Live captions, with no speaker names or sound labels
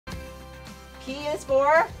P is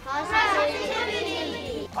for?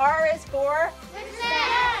 Positivity. R is for? Respect.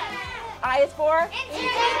 I is for?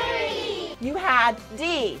 Integrity. You had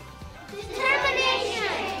D.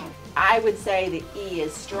 Determination. I would say the E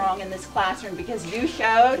is strong in this classroom because you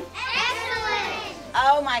showed? Excellence.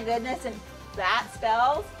 Oh my goodness, and that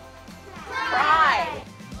spells? Pride.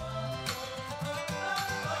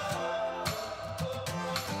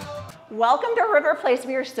 Welcome to River Place.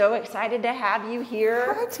 We are so excited to have you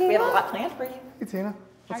here. Hi, Tina. We have a lot planned for you. Hey, Tina.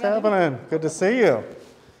 What's How are you happening? Good to see you.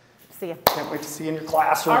 See you. Can't wait to see you in your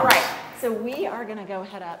classroom. All right, so we are gonna go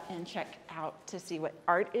head up and check out to see what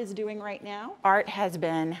Art is doing right now. Art has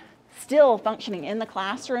been still functioning in the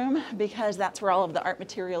classroom because that's where all of the art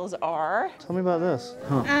materials are. Tell me about this.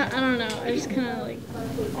 Huh. I don't know. I just kind of like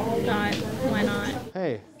thought, why not?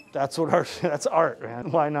 Hey, that's art,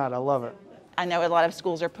 man. Why not? I love it. I know a lot of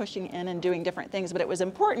schools are pushing in and doing different things, but it was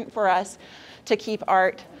important for us to keep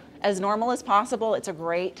art as normal as possible. It's a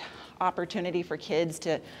great opportunity for kids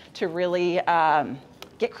to really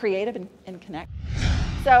get creative and connect.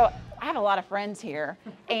 So I have a lot of friends here,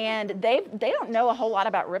 and they don't know a whole lot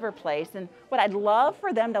about River Place. And what I'd love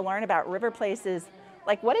for them to learn about River Place is,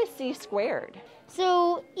 like, what is C squared?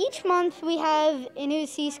 So each month we have a new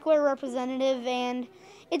C Square representative, and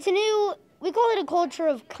it's we call it a culture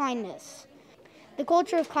of kindness. The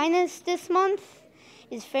culture of kindness this month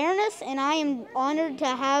is fairness, and I am honored to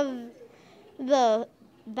have the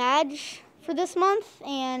badge for this month.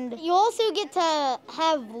 And you also get to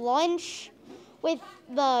have lunch with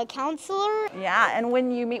the counselor. Yeah, and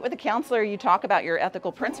when you meet with the counselor, you talk about your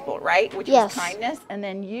ethical principle, right? Which Yes. is kindness, and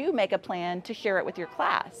then you make a plan to share it with your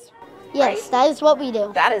class. Yes, Right? that is what we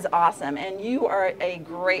do. That is awesome, and you are a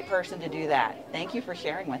great person to do that. Thank you for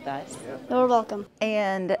sharing with us. You're welcome.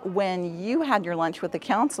 And when you had your lunch with the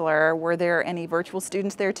counselor, were there any virtual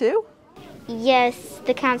students there too? Yes,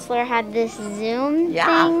 the counselor had this Zoom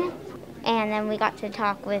Yeah. thing, and then we got to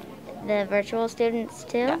talk with the virtual students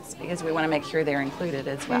too. Yes, because we want to make sure they're included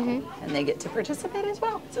as well, and they get to participate as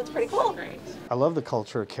well, so it's pretty cool. I love the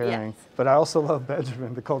culture of caring, Yes. but I also love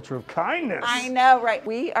Benjamin, the culture of kindness. I know, right?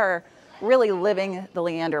 We are really living the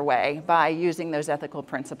Leander way by using those ethical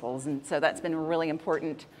principles, and so that's been really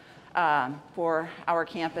important for our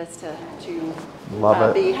campus to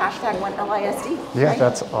Love it. be #1LISD. Yeah, right?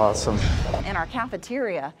 that's awesome. In our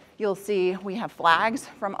cafeteria, you'll see we have flags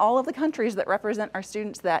from all of the countries that represent our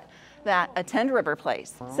students that attend River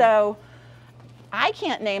Place. So I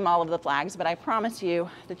can't name all of the flags, but I promise you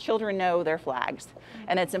the children know their flags,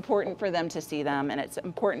 and it's important for them to see them, and it's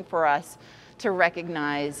important for us to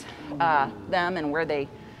recognize them and where they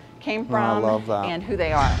came from love that. and who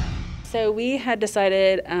they are. So we had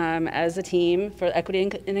decided as a team for equity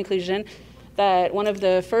and inclusion that one of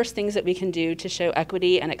the first things that we can do to show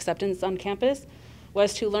equity and acceptance on campus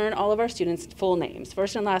was to learn all of our students' full names,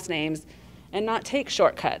 first and last names, and not take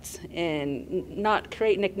shortcuts and not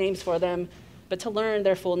create nicknames for them, but to learn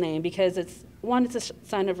their full name, because it's a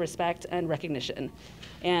sign of respect and recognition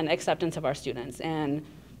and acceptance of our students. And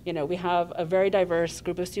you know, we have a very diverse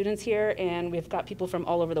group of students here, and we've got people from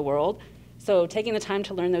all over the world. So taking the time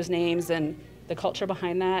to learn those names and the culture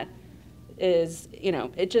behind that is, you know,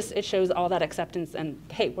 it shows all that acceptance and,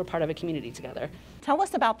 hey, we're part of a community together. Tell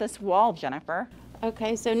us about this wall, Jennifer.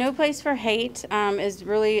 Okay, so No Place for Hate is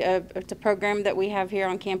really it's a program that we have here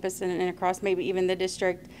on campus and across maybe even the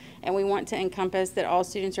district, and we want to encompass that all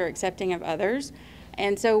students are accepting of others.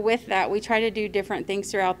 And so with that, we try to do different things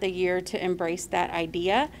throughout the year to embrace that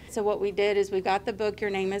idea. So what we did is we got the book, Your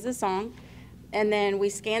Name is a Song, and then we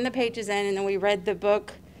scanned the pages in, and then we read the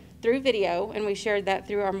book through video, and we shared that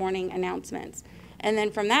through our morning announcements. And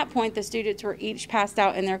then from that point, the students were each passed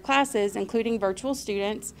out in their classes, including virtual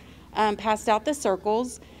students, passed out the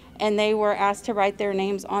circles, and they were asked to write their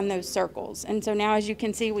names on those circles. And so now, as you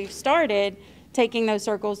can see, we've started taking those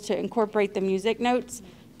circles to incorporate the music notes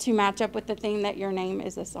to match up with the theme that Your Name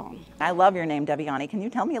is a Song. I love your name, Deviani. Can you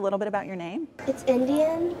tell me a little bit about your name? It's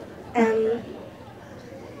Indian.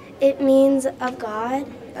 It means of God.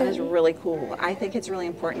 That is really cool. I think it's really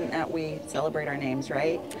important that we celebrate our names,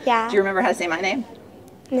 right? Yeah. Do you remember how to say my name?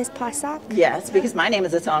 Miss Pasok. Yes, because my name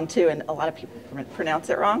is a song too, and a lot of people pronounce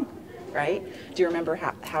it wrong, right? Do you remember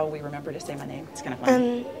how we remember to say my name? It's kind of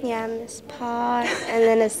fun. Yeah, Miss Pa, and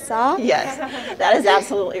then a sock. Yes, that is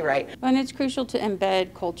absolutely right. And it's crucial to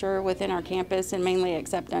embed culture within our campus and mainly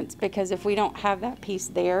acceptance, because if we don't have that piece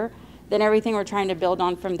there, then everything we're trying to build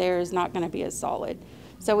on from there is not going to be as solid.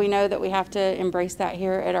 So we know that we have to embrace that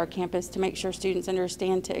here at our campus to make sure students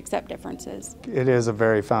understand to accept differences. It is a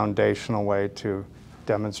very foundational way to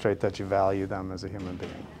demonstrate that you value them as a human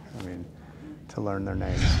being. I mean, to learn their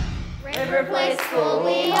names. River Place School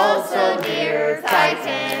we hold so dear. We're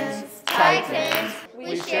Titans, Titans.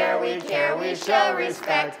 We share, we care, we show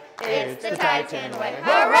respect. It's the Titan way.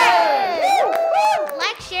 Hooray!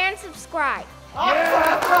 Like, share, and subscribe. I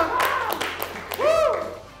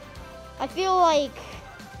feel like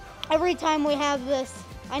every time we have this,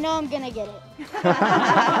 I know I'm gonna get it.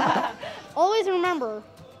 Always remember,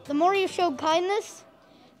 the more you show kindness,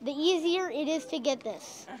 the easier it is to get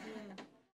this.